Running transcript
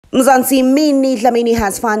Mzansi Minnie Dlamini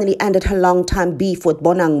has finally ended her long-time beef with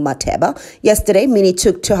Bonang Matheba. Yesterday, Minnie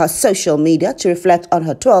took to her social media to reflect on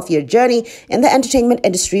her 12-year journey in the entertainment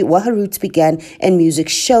industry, where her roots began in music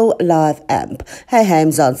show Live Amp. Hey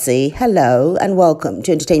Mzansi, hello and welcome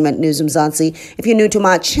to Entertainment News Mzansi. If you're new to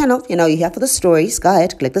my channel, you know you're here for the stories. Go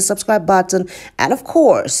ahead, click the subscribe button and of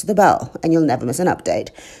course the bell and you'll never miss an update.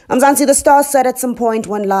 Mzansi, the star said at some point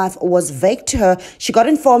when life was vague to her, she got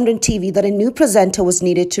informed on TV that a new presenter was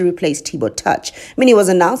needed to replace Thibaut Touch. Minnie was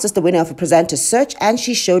announced as the winner of a presenter search and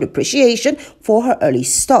she showed appreciation for her early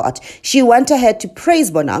start. She went ahead to praise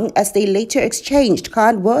Bonang as they later exchanged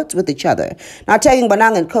kind words with each other. Now, tagging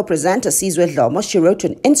Bonang and co-presenter Sizwe Dlomo, she wrote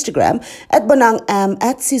on Instagram, "At Bonang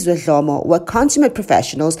at Sizwe Dlomo were consummate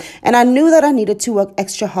professionals and I knew that I needed to work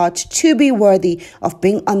extra hard to be worthy of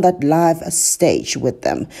being on that live stage with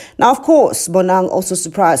them." Now, of course, Bonang also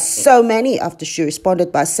surprised so many after she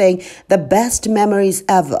responded by saying, "The best memories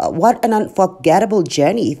ever. What an unforgettable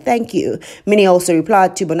journey. Thank you." Minnie also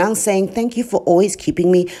replied to Bonang saying, "Thank you for always keeping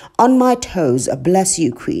me on my toes. Bless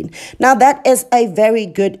you, Queen." Now, that is a very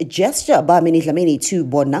good gesture by Minnie Dlamini to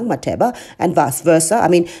Bonang Matheba and vice versa. I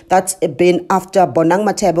mean, that's been after Bonang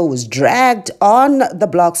Matheba was dragged on the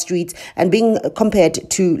block streets and being compared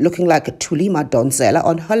to looking like a Tulima Donzela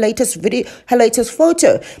on her latest video, her latest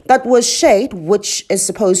photo. That was shade, which is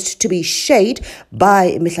supposed to be shade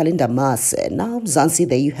by Mihlalinda Mase. Now, Zansi,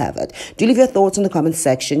 there you have it. Do leave your thoughts in the comment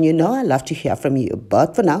section. You know I love to hear from you.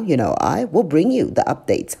 But for now, you know I will bring you the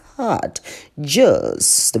updates hard,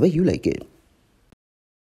 just the way you like it.